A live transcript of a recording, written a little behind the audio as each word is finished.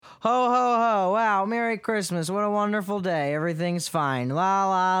Ho, ho, ho. Wow, Merry Christmas. What a wonderful day. Everything's fine. La,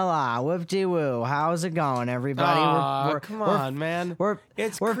 la, la. Whoop-de-woo. How's it going, everybody? Come on, man.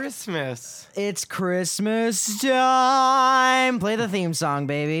 It's Christmas. It's Christmas time. Play the theme song,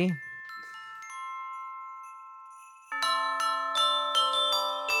 baby.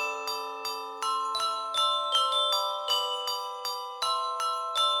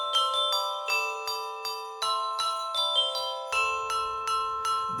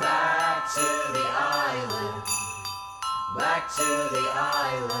 Back to the island, back to the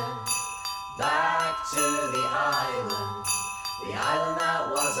island, back to the island that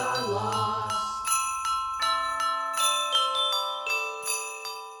was our lost.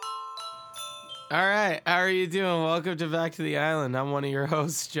 All right, how are you doing? Welcome to Back to the Island. I'm one of your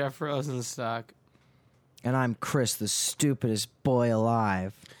hosts, Jeff Rosenstock. And I'm Chris, the stupidest boy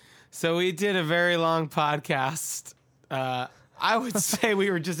alive. So we did a very long podcast. I would say we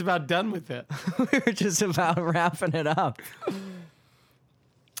were just about done with it. We were just about wrapping it up.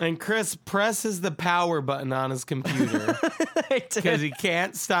 And Chris presses the power button on his computer because he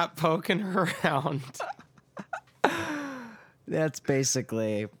can't stop poking around. That's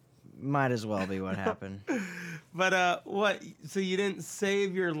basically, might as well be what happened. But what? So you didn't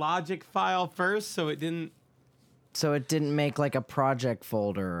save your Logic file first, so it didn't... So it didn't make like a project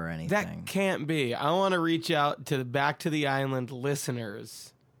folder or anything. That can't be. I want to reach out to the Back to the Island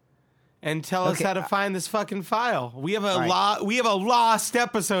listeners and tell us how to find this fucking file. We have we have a lost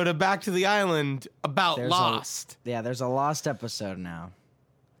episode of Back to the Island about Lost. There's a lost episode now.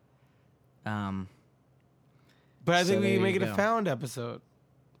 But I think we can make it a found episode.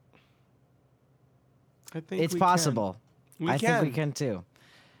 I think it's possible. I think we can too.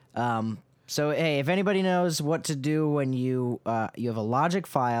 So, hey, if anybody knows what to do when you have a Logic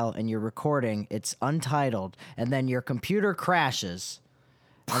file and you're recording, it's untitled, and then your computer crashes,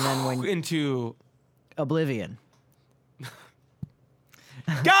 and then when into oblivion.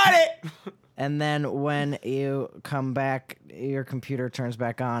 Got it! And then when you come back, your computer turns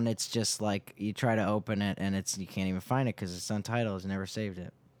back on. It's just like you try to open it, and you can't even find it because it's untitled. You never saved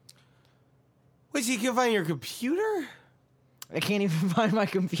it. Wait, so you can find your computer? I can't even find my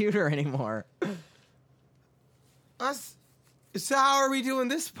computer anymore. So how are we doing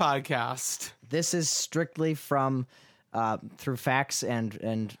this podcast? This is strictly from through fax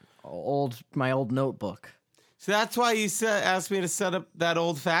and my old notebook. So that's why you asked me to set up that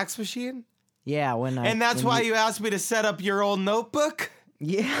old fax machine? Yeah, and that's why you asked me to set up your old notebook?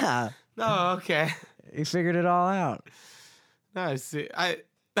 Yeah. Oh, okay. You figured it all out. No, I see.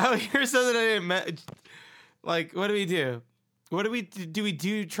 Here's something I didn't like. What do we do? What do we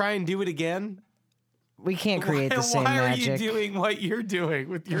do? Try and do it again? We can't create the same magic. Why are you doing what you're doing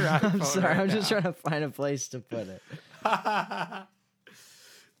with your iPhone? I'm sorry. Right I'm now? just trying to find a place to put it.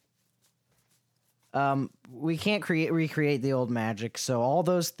 We can't recreate the old magic, so all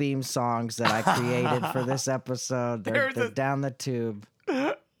those theme songs that I created for this episode, they're down the tube.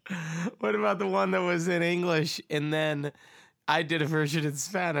 What about the one that was in English and then I did a version in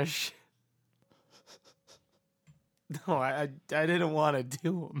Spanish? No, I didn't want to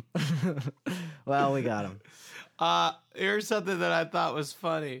do them. Well, we got them. Here's something that I thought was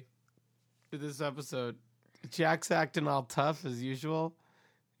funny in this episode. Jack's acting all tough as usual.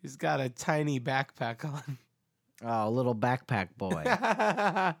 He's got a tiny backpack on. Oh, little backpack boy.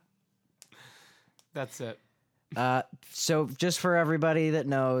 That's it. So just for everybody that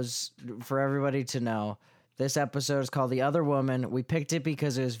knows, for everybody to know, this episode is called The Other Woman. We picked it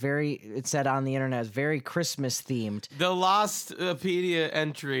because it said on the internet, it's very Christmas themed. The Lostpedia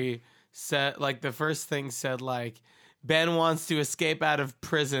entry said, like, the first thing said, like, Ben wants to escape out of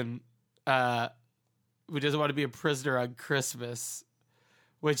prison. Who doesn't want to be a prisoner on Christmas,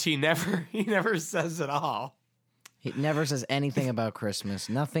 which he never says at all. He never says anything about Christmas.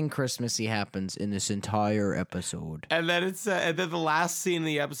 Nothing Christmassy happens in this entire episode. And then and then the last scene in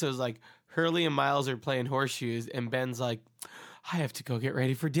the episode is like, Hurley and Miles are playing horseshoes, and Ben's like, I have to go get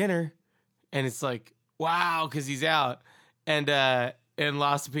ready for dinner. And it's like, wow, because he's out. And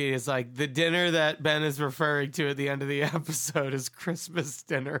Lostpedia is like, the dinner that Ben is referring to at the end of the episode is Christmas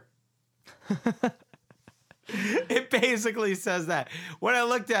dinner. It basically says that. When I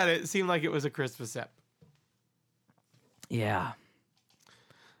looked at it, it seemed like it was a Christmas ep. Yeah.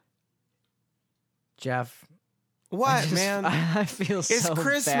 Jeff. What, man? I feel so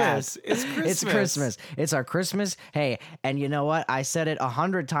Christmas. Bad. It's Christmas. It's Christmas. It's our Christmas. Hey, and you know what? I said it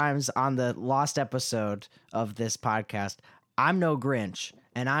 100 times on the lost episode of this podcast. I'm no Grinch,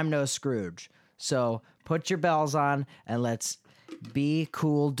 and I'm no Scrooge. So put your bells on, and let's be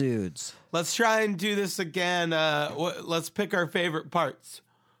cool dudes. Let's try and do this again. Let's pick our favorite parts.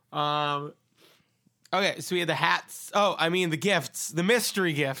 Okay, so we had the hats. Oh, I mean the gifts, the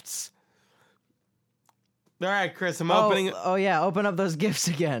mystery gifts. All right, Chris, I'm opening. Oh yeah, open up those gifts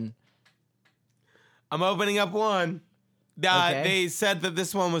again. I'm opening up one. Okay. They said that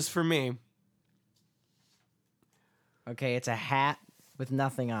this one was for me. Okay, it's a hat with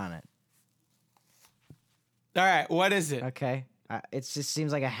nothing on it. All right, what is it? Okay, it just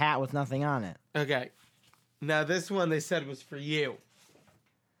seems like a hat with nothing on it. Okay. Now this one they said was for you.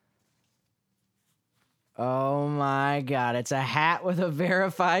 Oh my God, it's a hat with a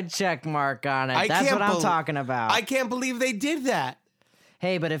verified check mark on it. That's can't what I'm bel- talking about. I can't believe they did that.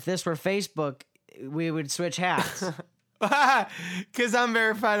 Hey, but if this were Facebook, we would switch hats. Because I'm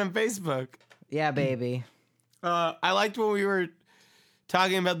verified on Facebook. Yeah, baby. I liked when we were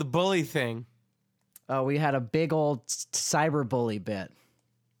talking about the bully thing. Oh, we had a big old cyberbully bit.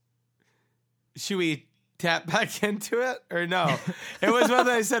 Should we tap back into it or no? It was one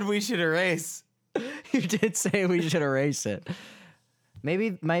that I said we should erase. You did say we should erase it. Maybe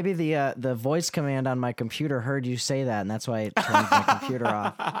the voice command on my computer heard you say that, and that's why it turned my computer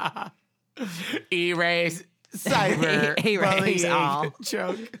off. Erase cyber Erase bullying all.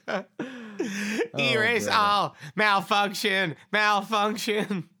 joke. Erase brother. all malfunction.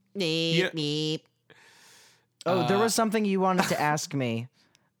 Neep, Yeah. neep. Oh, there was something you wanted to ask me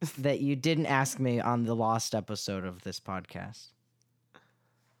that you didn't ask me on the lost episode of this podcast.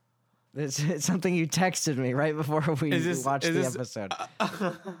 It's something you texted me right before we watched the episode.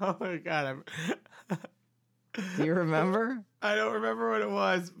 Oh my god! Do you remember? I don't remember what it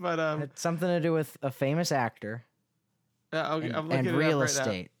was, but It's something to do with a famous actor I'm looking and it real up right now.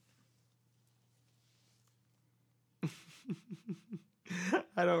 estate.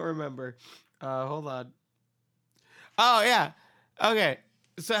 I don't remember. Hold on. Oh yeah. Okay.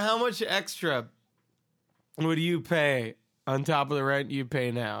 So how much extra would you pay on top of the rent you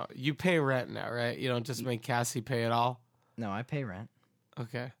pay now? You pay rent now, right? You don't just make Cassie pay it all? No, I pay rent.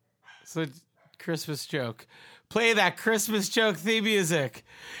 Okay. So Christmas joke. Play that Christmas joke theme music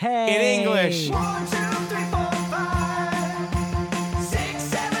Hey, in English. 1, 2, 3, 4, 5, 6,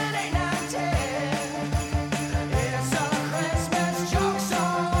 7, 8, 9, 10. It's a Christmas joke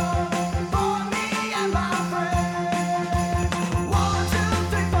song for me and my friend. 1, 2,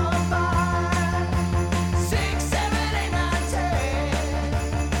 3, 4, 5, 6, 7, 8, 9, 10.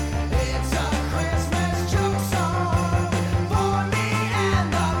 It's a Christmas joke song for me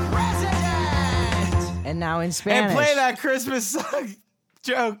and the president. And now in Spanish. And play that Christmas song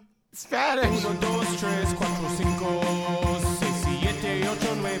joke Spanish. 1, 2, 3, 4, 5, 6, 7,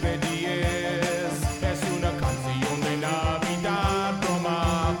 8, 9, 10. Es una canción de Navidad,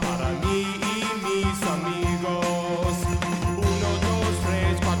 broma para mí y mis amigos. 1, 2,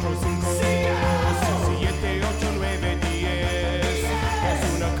 3, 4, 5, 6, 7, 8, 9, 10. Es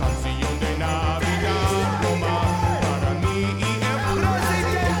una canción de Navidad, broma para mí y el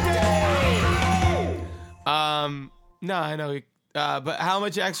presidente. No, I know. But how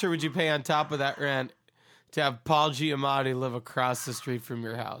much extra would you pay on top of that rent to have Paul Giamatti live across the street from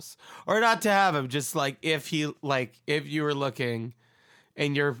your house? Or not to have him, just like if you were looking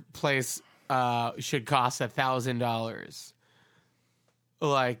and your place should cost $1,000.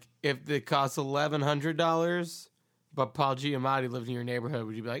 Like if it costs $1,100, but Paul Giamatti lived in your neighborhood,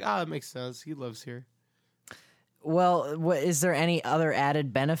 would you be like, oh, that makes sense. He lives here. Well, is there any other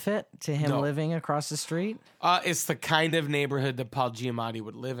added benefit to him No. living across the street? It's the kind of neighborhood that Paul Giamatti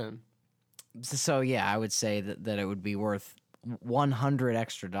would live in. So yeah, I would say that it would be worth $100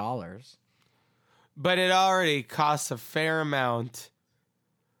 extra. But it already costs a fair amount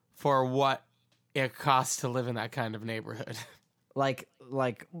for what it costs to live in that kind of neighborhood. Like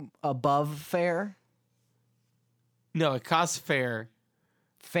above fair? No, it costs fair.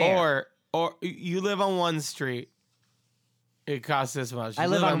 Fair. Or you live on one street. It costs this much. You I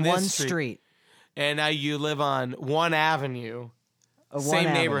live on this one street. And now you live on one avenue. One Same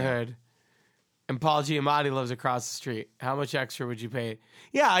avenue. neighborhood. And Paul Giamatti lives across the street. How much extra would you pay?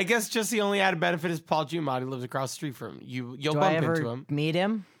 Yeah, I guess just the only added benefit is Paul Giamatti lives across the street from him. You'll Do bump I ever into him. meet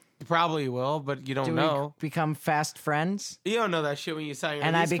him? You probably will, but you don't Do know. we become fast friends? You don't know that shit when you sign your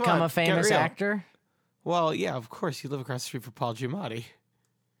And I lease. Come become on, a get famous real. actor? Well, yeah, of course. You live across the street from Paul Giamatti.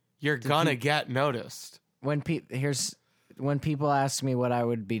 You're gonna get noticed. When people ask me what I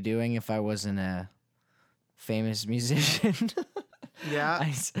would be doing if I wasn't a famous musician, Yeah.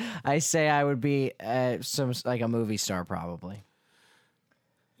 I say I would be like a movie star probably.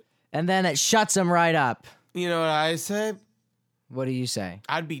 And then it shuts them right up. You know what I say? What do you say?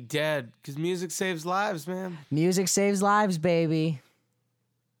 I'd be dead because music saves lives, man. Music saves lives, baby.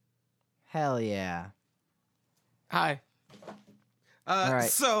 Hell yeah. Hi. right.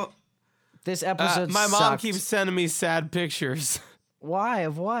 So This episode my mom sucked. keeps sending me sad pictures. Why?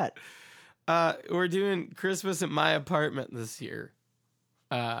 Of what? We're doing Christmas at my apartment this year.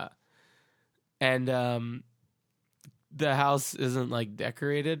 And the house isn't like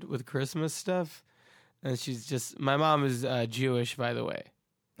decorated with Christmas stuff. And my mom is Jewish, by the way.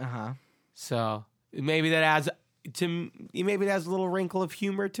 Uh-huh. So maybe that adds a little wrinkle of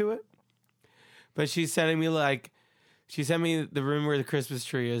humor to it. But she sent me the room where the Christmas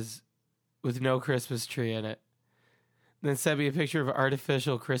tree is with no Christmas tree in it. Then sent me a picture of an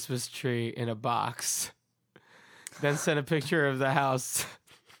artificial Christmas tree in a box. Then sent a picture of the house,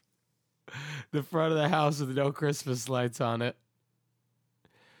 the front of the house with no Christmas lights on it.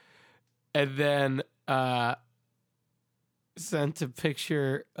 And then sent a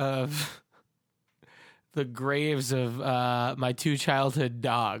picture of the graves of my 2 childhood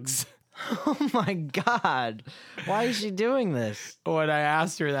dogs. Oh my God. Why is she doing this? When I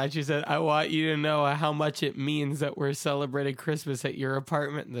asked her that, she said, I want you to know how much it means that we're celebrating Christmas at your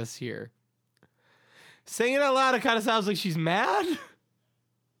apartment this year. Saying it out loud, it kind of sounds like she's mad.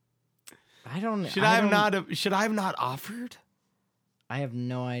 Should I have not offered? I have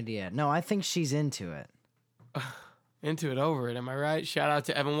no idea. No, I think she's into it. Into it, over it. Am I right? Shout out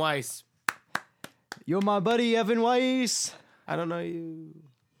to Evan Weiss. You're my buddy, Evan Weiss. I don't know you.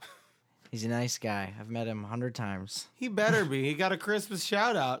 He's a nice guy. I've met him 100 times. He better be. He got a Christmas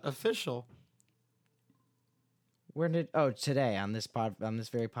shout out, official. Today on this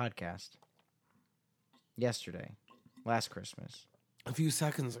very podcast. Yesterday. Last Christmas. A few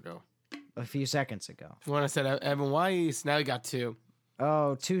seconds ago. A few seconds ago. When I said Evan Weiss, now you got 2.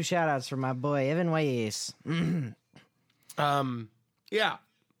 Oh, 2 shout outs for my boy, Evan Weiss. Yeah.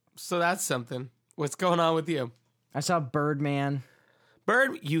 So that's something. What's going on with you? I saw Birdman.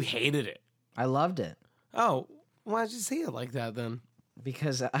 Bird, you hated it. I loved it. Oh, why'd you say it like that then?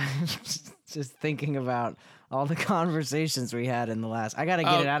 Because I'm just thinking about all the conversations we had in the last. I got to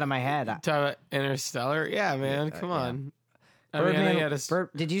get it out of my head. Talk about Interstellar? Yeah, man. Come on. I mean, I Birdman, know you had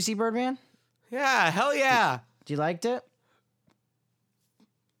did you see Birdman? Yeah, hell yeah. You liked it?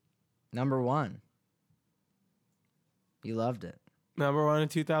 Number 1. You loved it. Number 1 in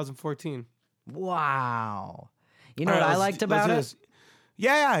 2014. Wow. You know All what right, I liked about do it? this.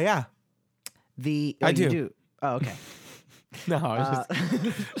 Yeah. I you do. Oh, okay. No, I was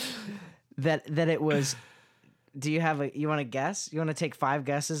just... that it was. Do you want to guess? You want to take 5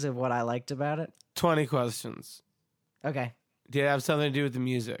 guesses of what I liked about it? 20 questions. Okay. Did it have something to do with the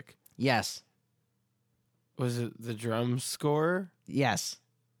music? Yes. Was it the drum score? Yes.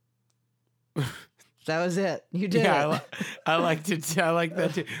 That was it. You did it. I liked it. I like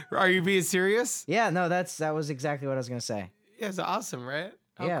that too. Are you being serious? Yeah, no, that was exactly what I was going to say. Yeah, it's awesome, right?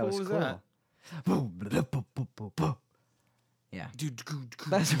 How yeah, cool it was that? cool. Yeah.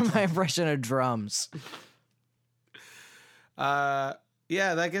 That's my impression of drums. Yeah,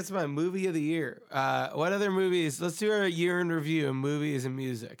 that gets my movie of the year. What other movies? Let's do our year in review of movies and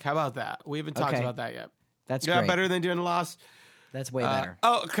music. How about that? We haven't talked Okay. about that yet. That's You got great. better than doing Lost? That's way better.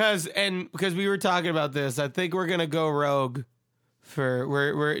 Because we were talking about this, I think we're gonna go rogue for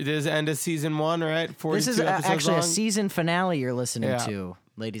we're this end of season 1, right? 42 This is episodes actually long. a season finale you're listening Yeah. to,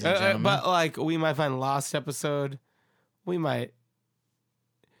 ladies and gentlemen. But like we might find Lost episode. We might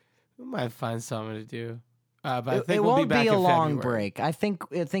find something to do. But I think it we'll won't be back a in long February. break. I think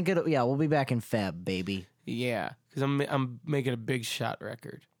it'll. Yeah, we'll be back in Feb, baby. Yeah, because I'm making a big shot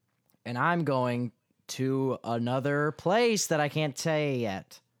record. And I'm going to another place that I can't say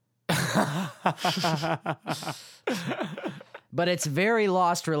yet. But it's very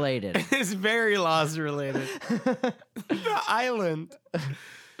Lost related. It's very Lost related. The island.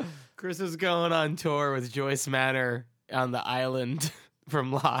 Chris is going on tour with Joyce Manor on the island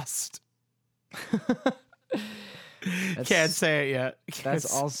from Lost. Can't say it yet.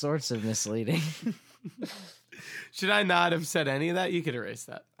 That's all sorts of misleading. Should I not have said any of that? You could erase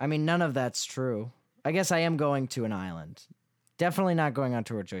that. I mean, none of that's true. I guess I am going to an island. Definitely not going on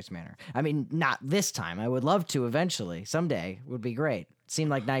tour with Joyce Manor. I mean, not this time. I would love to eventually. Someday would be great. Seem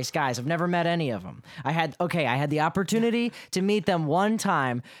like nice guys. I've never met any of them. I had the opportunity to meet them one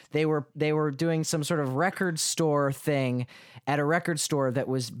time. They were doing some sort of record store thing at a record store that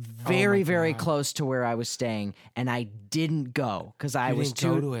was very, very close to where I was staying, and I didn't go because I was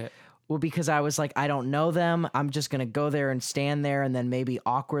didn't go too. to it. Well, because I was like, I don't know them. I'm just gonna go there and stand there, and then maybe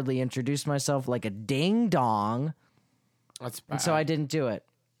awkwardly introduce myself like a ding dong. That's bad. And so I didn't do it.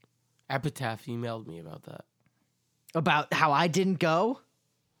 Epitaph emailed me about that. About how I didn't go?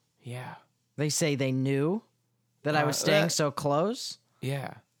 Yeah. They say they knew that I was staying so close.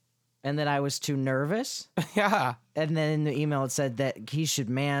 Yeah. and that I was too nervous. Yeah. And then in the email it said that he should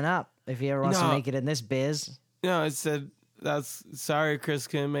man up if he ever wants to No. make it in this biz. No, it said, "That's sorry, Chris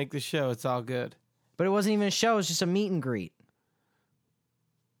couldn't make the show. It's all good." But it wasn't even a show. It was just a meet and greet.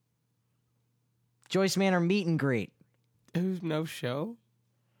 Joyce Manor meet and greet. It was no show.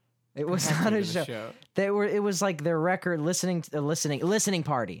 It was Had to not have a been show. It was like their record listening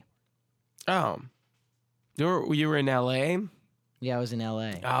party. Oh, you were in L.A.? Yeah, I was in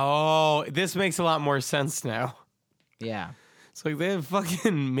L.A. Oh, this makes a lot more sense now. Yeah. It's like they have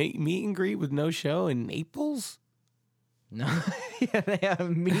fucking meet and greet with no show in Naples. No, yeah, they had a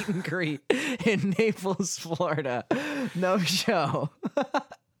meet and greet in Naples, Florida. No show.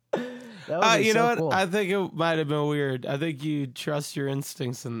 That would be You so know what? cool. I think it might have been weird. I think you trust your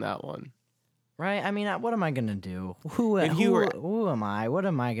instincts in that one. Right? I mean, what am I gonna do? Who If you were- who am I? What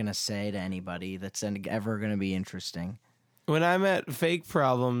am I gonna say to anybody that's ever gonna be interesting? When I met Fake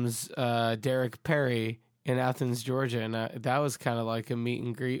Problems, Derek Perry in Athens, Georgia, and that was kind of like a meet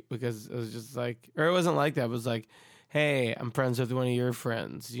and greet because it was just like, or it wasn't like that. It was like, "Hey, I'm friends with one of your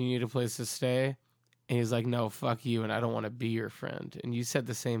friends. Do you need a place to stay?" And he's like, "No, fuck you, and I don't want to be your friend." And you said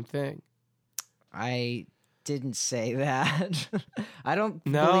the same thing. I didn't say that. I don't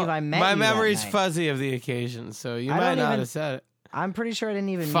No, believe I met my you that memory's night. fuzzy of the occasion, so you I might don't not even- have said it. I'm pretty sure I didn't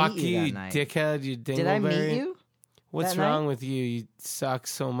even Fuck meet you you, that night. dickhead, you dingleberry. Did I meet you? What's that wrong night? with you? You suck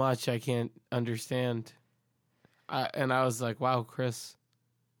so much I can't understand. And I was like, wow, Chris,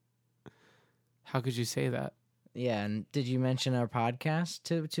 how could you say that? Yeah, and did you mention our podcast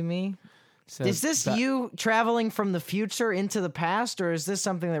to me? So Is this that- you traveling from the future into the past, or is this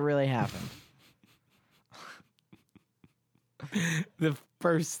something that really happened? the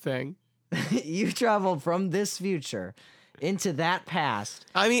first thing? You traveled from this future into that past.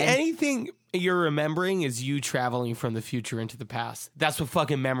 I mean, And- anything you're remembering is you traveling from the future into the past. That's what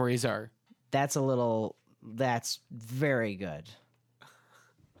fucking memories are. That's very good.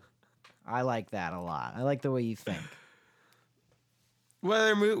 I like that a lot. I like the way you think.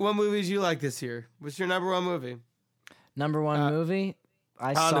 What movies you like this year? What's your number one movie? Number one movie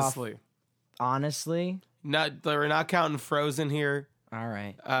I Honestly, saw. Honestly, we're not counting Frozen here. all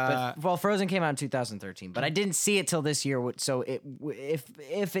right. Uh, Well, Frozen came out in 2013, but I didn't see it till this year. So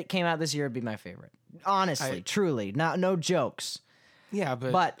if it came out this year, it'd be my favorite. Honestly, truly, no jokes. Yeah,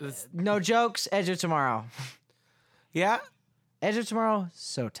 but But no jokes. Edge of Tomorrow. yeah. Edge of Tomorrow,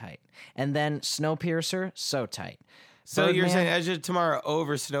 so tight. And then Snowpiercer, so tight. So you're Birdman, saying Edge of Tomorrow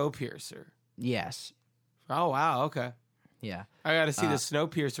over Snowpiercer? yes, Oh wow, okay. yeah. I got to see the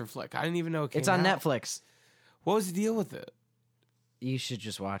Snowpiercer flick. I didn't even know it came It's on out. Netflix. What was the deal with it? You should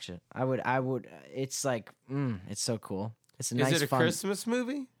just watch it. I would. It's like, it's so cool. It's a nice, Is it a fun. Christmas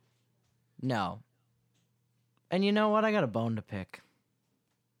movie? No. And you know what? I got a bone to pick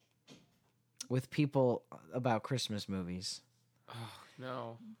with people about Christmas movies.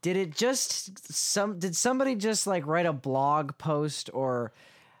 No. Did somebody just like write a blog post or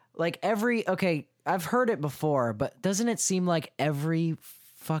like okay, I've heard it before, but doesn't it seem like every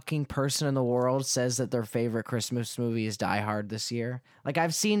fucking person in the world says that their favorite Christmas movie is Die Hard this year? Like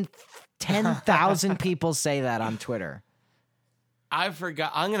I've seen 10,000 people say that on Twitter. I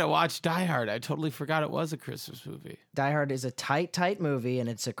forgot. I'm gonna watch Die Hard. I totally forgot it was a Christmas movie. Die Hard is a tight movie, and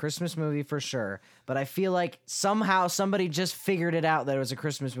it's a Christmas movie for sure. But I feel like somehow somebody just figured it out that it was a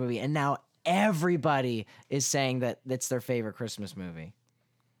Christmas movie, and now everybody is saying that it's their favorite Christmas movie.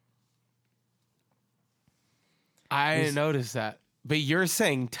 I didn't notice that. But you're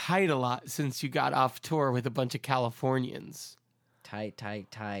saying tight a lot since you got off tour with a bunch of Californians. Tight.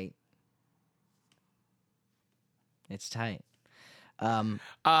 It's tight.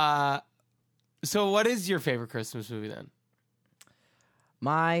 So what is your favorite Christmas movie then?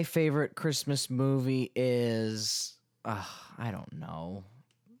 My favorite Christmas movie is, I don't know,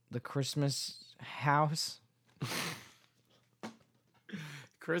 The Christmas House.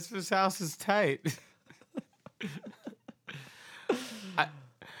 Christmas House is tight.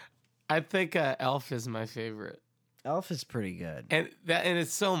 I think Elf is my favorite. Elf is pretty good. And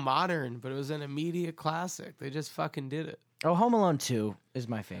it's so modern, but it was an immediate classic. They just fucking did it. Oh, Home Alone 2 is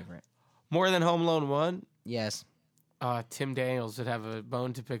my favorite. More than Home Alone 1? Yes. Tim Daniels would have a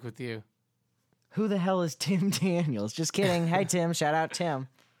bone to pick with you. Who the hell is Tim Daniels? Just kidding. Hi, Tim. Shout out, Tim.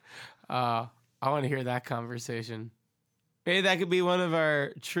 I want to hear that conversation. Maybe that could be one of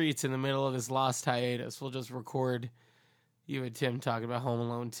our treats in the middle of this lost hiatus. We'll just record you and Tim talking about Home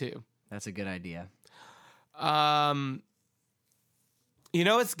Alone 2. That's a good idea. You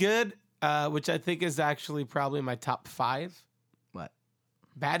know what's good? Which I think is actually probably my top 5. What?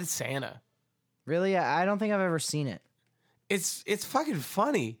 Bad Santa. Really? I don't think I've ever seen it. It's fucking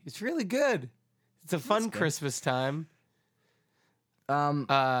funny. It's really good. It's a fun Christmas time. What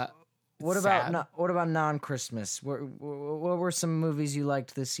Sad. about non-Christmas? What were some movies you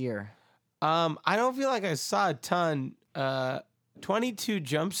liked this year? I don't feel like I saw a ton. 22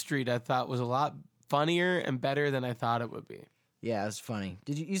 Jump Street I thought was a lot funnier and better than I thought it would be. Yeah, it was funny.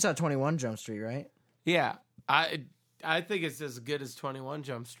 You saw 21 Jump Street, right? Yeah, I think it's as good as 21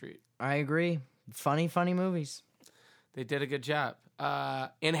 Jump Street. I agree. Funny movies. They did a good job.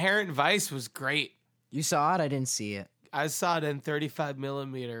 Inherent Vice was great. You saw it? I didn't see it. I saw it in 35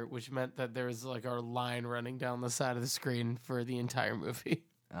 millimeter, which meant that there was like a line running down the side of the screen for the entire movie.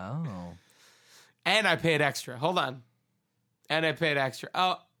 Oh. And I paid extra. Hold on. And I paid extra.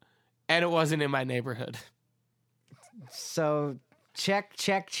 Oh, and it wasn't in my neighborhood. So check.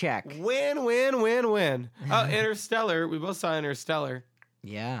 Win, win, win, win. Oh, Interstellar. We both saw Interstellar.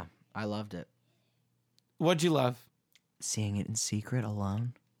 Yeah, I loved it. What'd you love? Seeing it in secret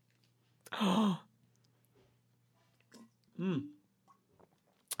alone. That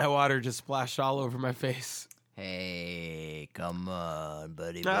water just splashed all over my face. Hey, come on,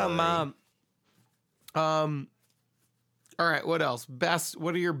 buddy. Oh, Mom. All right, what else?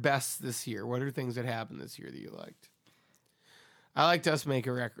 What are your bests this year? What are things that happened this year that you liked? I liked us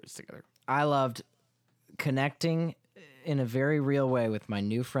making records together. I loved connecting in a very real way with my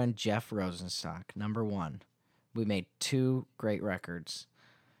new friend Jeff Rosenstock. Number one, we made 2 great records.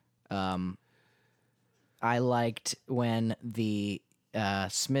 I liked when the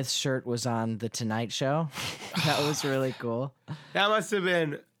Smith shirt was on the Tonight Show. That was really cool. That must have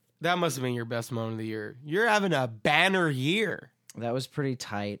been your best moment of the year. You're having a banner year. That was pretty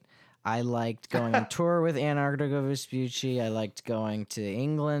tight. I liked going on tour with Antarctica Vespucci. I liked going to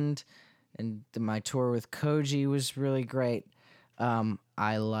England, and my tour with Koji was really great.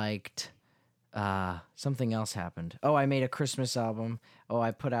 I liked something else happened. Oh, I made a Christmas album. Oh,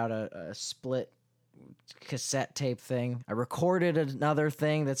 I put out a split cassette tape thing. I recorded another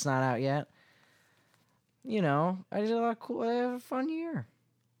thing that's not out yet. You know, I did a lot of cool. I had a fun year.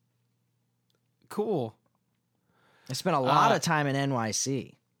 Cool. I spent a lot of time in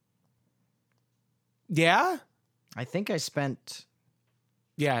NYC. Yeah? I think I spent.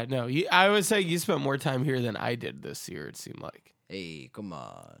 Yeah, no. I would say you spent more time here than I did this year, it seemed like. Hey, come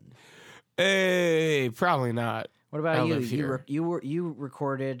on. Hey, probably not. What about I you? live here. You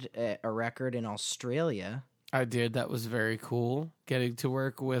recorded a record in Australia. I did. That was very cool. Getting to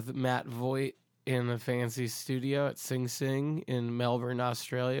work with Matt Voigt in a fancy studio at Sing Sing in Melbourne,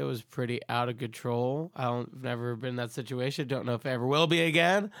 Australia was pretty out of control. I've never been in that situation. Don't know if I ever will be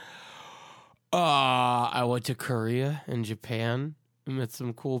again. I went to Korea and Japan and met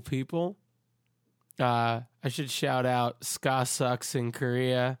some cool people. I should shout out Ska Sucks in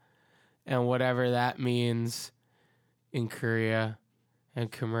Korea and whatever that means in Korea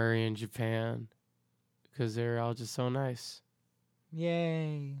and Kamuri in Japan because they're all just so nice.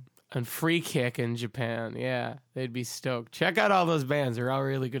 Yay. And Free Kick in Japan. Yeah, they'd be stoked. Check out all those bands. They're all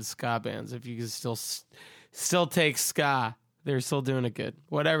really good ska bands. If you can still take ska, they're still doing it good.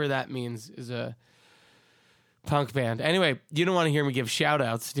 Whatever that means is a punk band. Anyway, you don't want to hear me give shout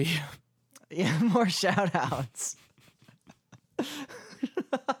outs, do you? Yeah, more shout outs.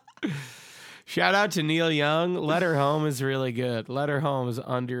 Shout out to Neil Young. Let Her Home is really good. Let Her Home is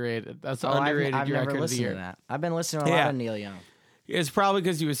underrated. That's an underrated I've never record of the listened year. to that. I've been listening to a lot of Neil Young. It's probably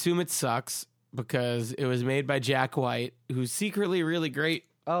because you assume it sucks because it was made by Jack White, who's secretly really great.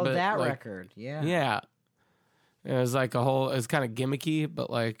 Oh, but, that like, record. Yeah. Yeah. It was like it's kind of gimmicky, but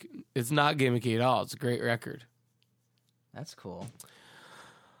like it's not gimmicky at all. It's a great record. That's cool.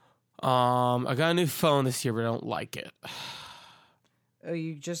 I got a new phone this year, but I don't like it. Oh,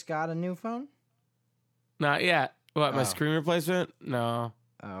 you just got a new phone? Not yet. What, my Oh. screen replacement? No.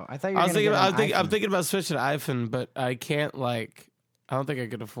 Oh, I thought you were going to get an I'm iPhone. thinking about switching to iPhone, but I can't I don't think I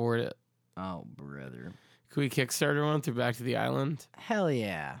could afford it. Oh, brother. Can we Kickstarter one through Back to the Island? Hell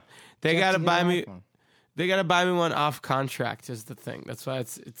yeah. They Just got to get buy an me. iPhone. They got to buy me one off contract is the thing. That's why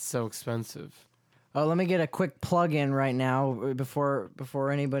it's so expensive. Oh, let me get a quick plug in right now before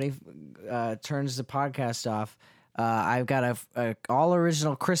anybody turns the podcast off. I've got a all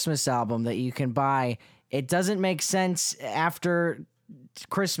original Christmas album that you can buy. It doesn't make sense after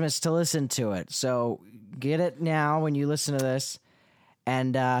Christmas to listen to it, so get it now when you listen to this.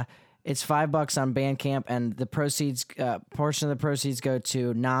 And it's $5 on Bandcamp, and the proceeds portion of the proceeds go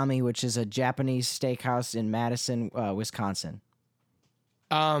to Nami, which is a Japanese steakhouse in Madison, Wisconsin.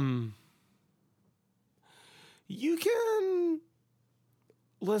 You can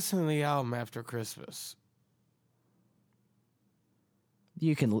listen to the album after Christmas.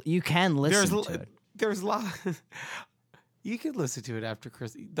 You can listen to it. There's a lot. You could listen to it after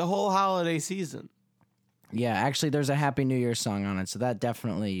Christmas. The whole holiday season. Yeah, actually, there's a Happy New Year song on it, so that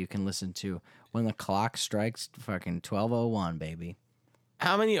definitely you can listen to when the clock strikes fucking 12:01, baby.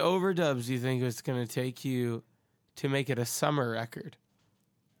 How many overdubs do you think it's going to take you to make it a summer record?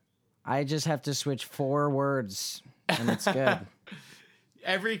 I just have to switch 4 words, and it's good.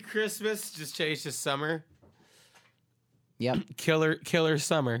 Every Christmas, just change to summer. Yep. Killer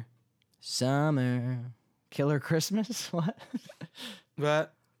summer. Summer. Killer Christmas? What?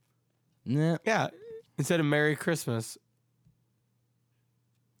 But, Nah. yeah, instead of Merry Christmas.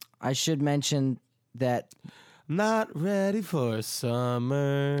 I should mention that Not ready for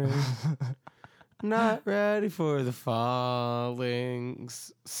summer. Not ready for the falling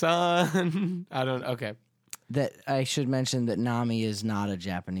sun. Okay. I should mention that Nami is not a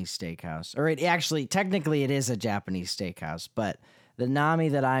Japanese steakhouse. Or technically it is a Japanese steakhouse, but the Nami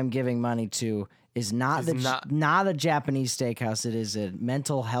that I'm giving money to is not a Japanese steakhouse. It is a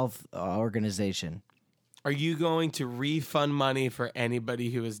mental health organization. Are you going to refund money for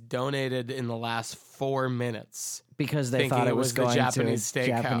anybody who has donated in the last 4 minutes? Because they Thinking thought it it was was the going Japanese to a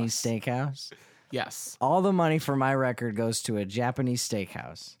steakhouse. Japanese steakhouse. Yes. All the money for my record goes to a Japanese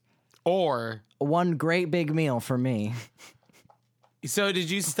steakhouse. Or, One great big meal for me. so did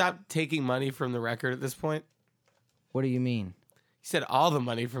you stop taking money from the record at this point? What do you mean? You said all the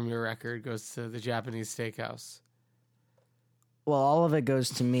money from your record goes to the Japanese steakhouse. Well, all of it goes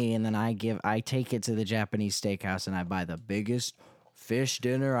to me, and then I take it to the Japanese steakhouse, and I buy the biggest fish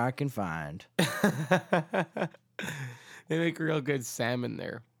dinner I can find They make real good salmon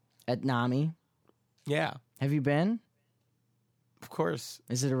there. at Nami. Yeah, Have you been? of course.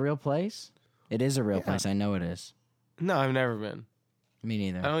 Is it a real place? It is a real place. I know it is. No, I've never been. Me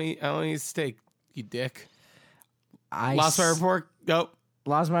neither. I don't eat steak, you dick. I Lost my report. Go.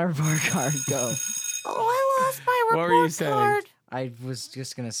 Lost my report card. Go. Oh, I lost my What were you saying? I was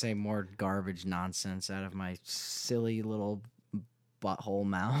just gonna say more garbage nonsense out of my silly little butthole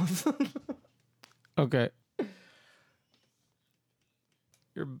mouth. Okay.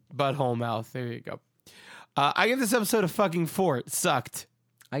 Your butthole mouth. There you go. I give this episode a fucking 4. It sucked.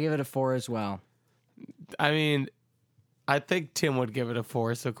 I give it a 4 as well. I mean, I think Tim would give it a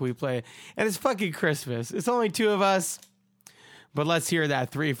 4, so can we play? And it's fucking Christmas. It's only 2 of us. But let's hear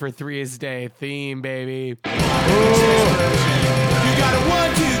that 3 for 3's day theme, baby. You got a 1,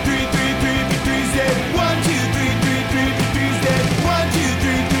 2, 3, 3, 3 for 3's day. 1, 2, 3, 3, 3 for 3's day. 1, 2,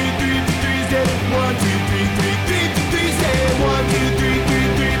 3, 3, 3 for 3's day. 1, 2, 3, 3, 3 for 3's day. 1, 2, 3, 3,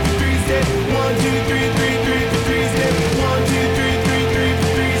 3 for 3's day. 1, 2, 3, 3, 3 for 3's day. 1, 2, 3, 3, 3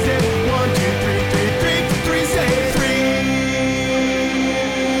 for 3's day. 1, 2, 3, 3, 3 for 3's day.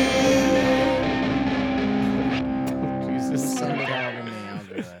 Jesus. Send it all to me. I'll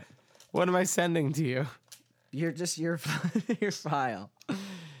do it. What am I sending to you? You're just your file.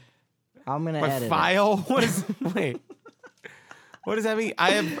 I'm gonna My edit file? What is? Wait. What does that mean?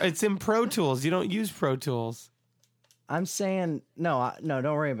 It's in Pro Tools. You don't use Pro Tools. I'm saying no. Don't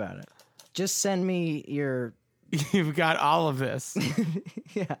worry about it. Just send me your. You've got all of this.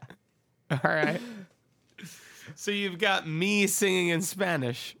 Yeah. All right. So you've got me singing in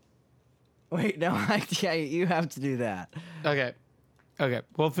Spanish. Wait, no. Yeah, you have to do that. Okay.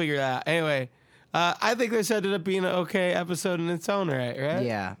 We'll figure that out. Anyway, I think this ended up being an okay episode in its own right?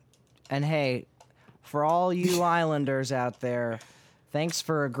 Yeah. And hey, for all you Islanders out there, thanks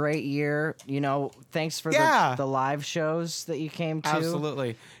for a great year. Thanks for the live shows that you came to.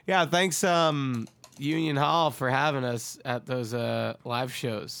 Absolutely. Yeah, thanks Union Hall for having us at those live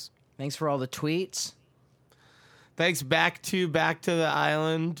shows. Thanks for all the tweets. Thanks back to the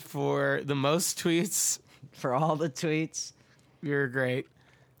island for the most tweets. For all the tweets. You're great.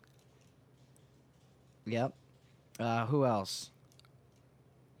 Yep. Who else?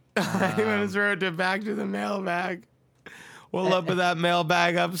 Anyone who's road to back to the mailbag. We'll open that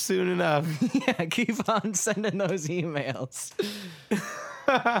mailbag up soon enough. Yeah, keep on sending those emails.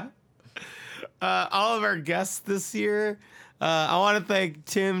 All of our guests this year. I want to thank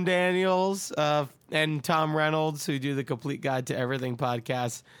Tim Daniels and Tom Reynolds, who do the Complete Guide to Everything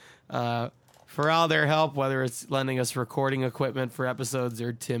podcast, for all their help, whether it's lending us recording equipment for episodes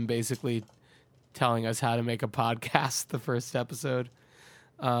or Tim basically telling us how to make a podcast the first episode.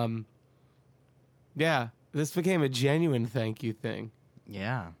 Yeah, this became a genuine thank you thing.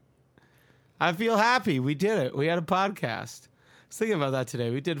 Yeah. I feel happy. We did it. We had a podcast. I was thinking about that today.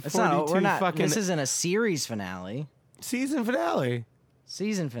 We did 42 fucking This isn't a series finale. season finale.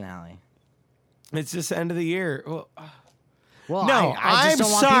 Season finale. It's just the end of the year. Well, No, I just I'm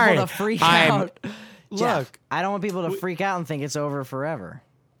don't want sorry. people to freak I'm- out. Jeff, Look, I don't want people to freak out and think it's over forever.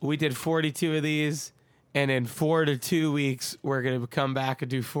 we did 42 of these. And in 4 to 2 weeks, we're going to come back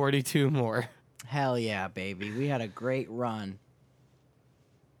and do 42 more. Hell yeah, baby. We had a great run.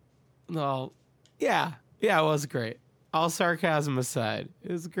 Well, yeah. Yeah, it was great. All sarcasm aside,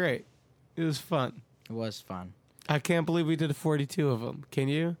 it was great. It was fun. It was fun. I can't believe we did 42 of them. Can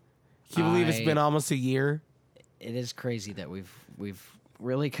you? Can you believe it's been almost a year? It is crazy that we've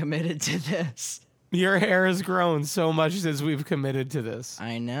really committed to this. Your hair has grown so much since we've committed to this.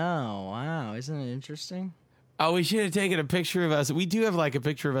 I know. Wow. Isn't it interesting? Oh, we should have taken a picture of us. We do have like a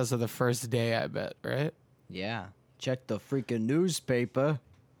picture of us of the first day, I bet, right? Yeah. Check the freaking newspaper.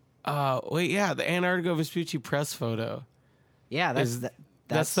 Wait, yeah, the Antarctica Vespucci press photo. Yeah,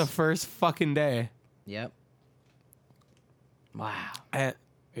 That's the first fucking day. Yep. Wow.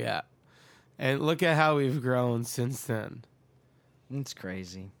 Yeah. And look at how we've grown since then. It's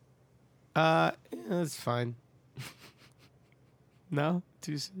crazy. Yeah, that's fine. No?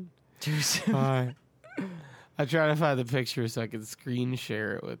 Too soon? Too soon. All right. I try to find the picture so I can screen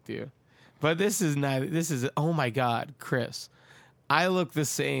share it with you. But this is, oh my God, Chris. I look the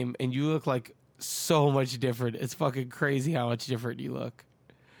same and you look like so much different. It's fucking crazy how much different you look.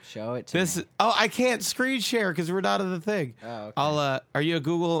 Show it to me. I can't screen share because we're not in the thing. Oh, okay. Are you a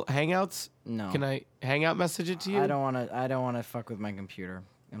Google Hangouts? No. Can I Hangout message it to you? I don't want to fuck with my computer.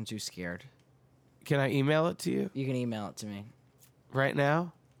 I'm too scared. Can I email it to you You can email it to me. right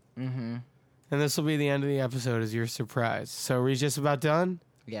now? Mm-hmm. And this will be the end of the episode as your surprise. So are we just about done?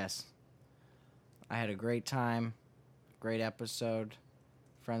 Yes. I had a great time. Great episode.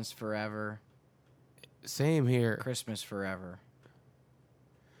 Friends forever. Same here. Christmas forever.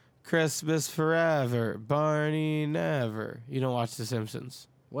 Christmas forever. Barney never. You don't watch The Simpsons.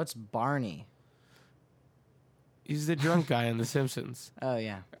 What's Barney? He's the drunk guy in The Simpsons. Oh,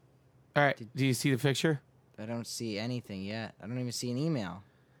 yeah. All right. Do you see the picture? I don't see anything yet. I don't even see an email.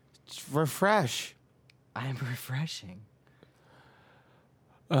 Just refresh. I'm refreshing.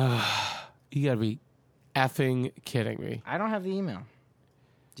 You gotta be effing kidding me. I don't have the email.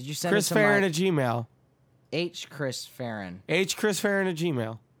 Did you send Chris it to Farron my at Gmail. H. Chris Farron? Chris Farron at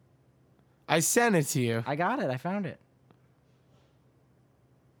Gmail. I sent it to you. I got it. I found it.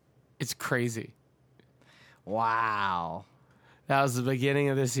 It's crazy. Wow. That was the beginning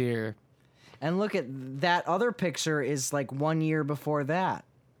of this year. And look at that other picture is like 1 year before that.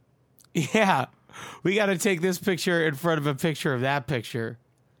 Yeah. We got to take this picture in front of a picture of that picture.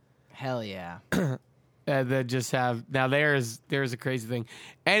 Hell yeah. And then just have... Now, there's a crazy thing.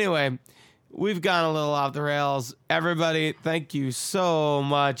 Anyway, we've gone a little off the rails. Everybody, thank you so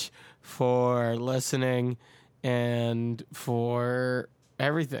much for listening and for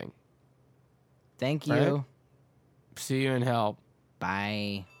everything. Thank you. Right? See you in hell.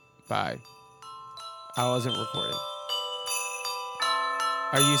 Bye. Bye. I wasn't recording.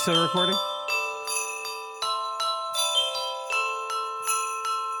 Are you still recording?